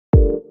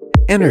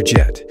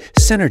Enerjet,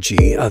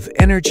 synergy of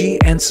energy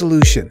and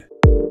solution.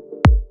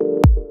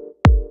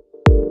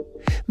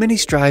 Many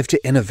strive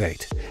to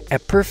innovate.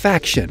 At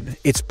Perfection,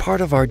 it's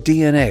part of our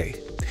DNA.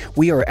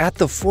 We are at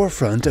the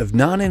forefront of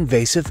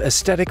non-invasive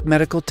aesthetic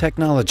medical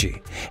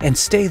technology and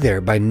stay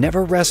there by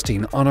never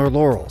resting on our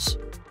laurels.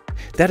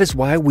 That is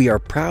why we are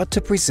proud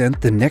to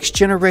present the next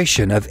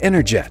generation of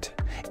Enerjet,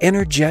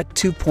 Enerjet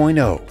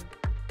 2.0.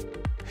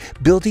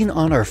 Building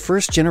on our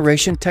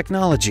first-generation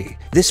technology,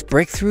 this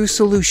breakthrough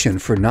solution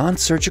for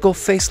non-surgical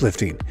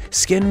facelifting,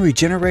 skin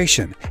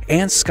regeneration,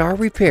 and scar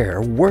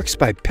repair works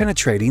by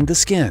penetrating the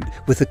skin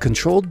with a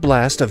controlled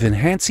blast of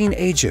enhancing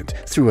agent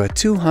through a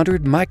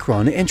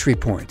 200-micron entry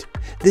point.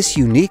 This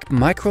unique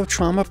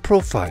microtrauma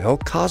profile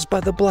caused by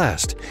the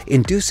blast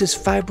induces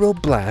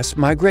fibroblast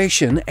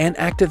migration and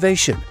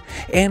activation,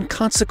 and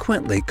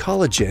consequently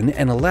collagen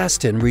and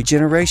elastin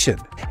regeneration,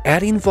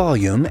 adding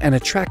volume and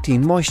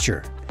attracting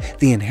moisture.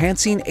 The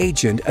enhancing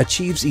agent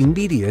achieves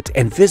immediate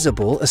and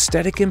visible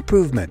aesthetic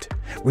improvement,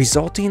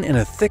 resulting in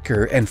a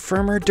thicker and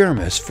firmer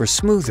dermis for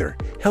smoother,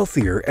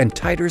 healthier, and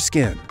tighter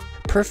skin.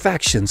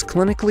 Perfection's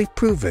clinically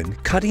proven,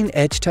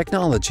 cutting-edge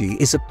technology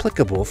is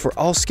applicable for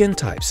all skin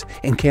types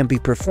and can be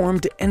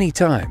performed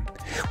anytime.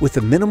 With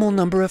a minimal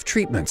number of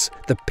treatments,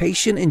 the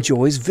patient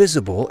enjoys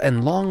visible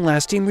and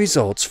long-lasting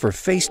results for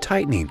face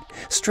tightening,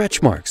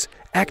 stretch marks,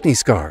 acne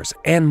scars,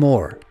 and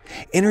more.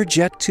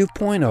 Enerjet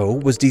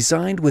 2.0 was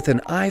designed with an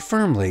eye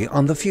firmly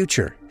on the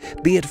future.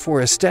 Be it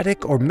for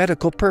aesthetic or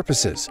medical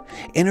purposes,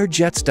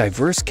 Enerjet's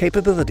diverse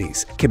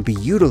capabilities can be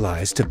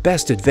utilized to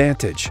best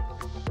advantage.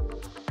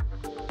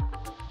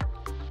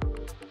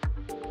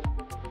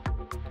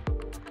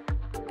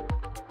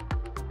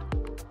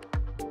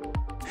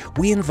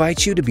 We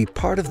invite you to be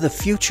part of the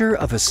future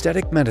of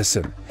aesthetic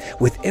medicine.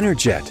 With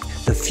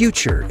Enerjet, the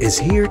future is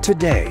here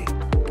today.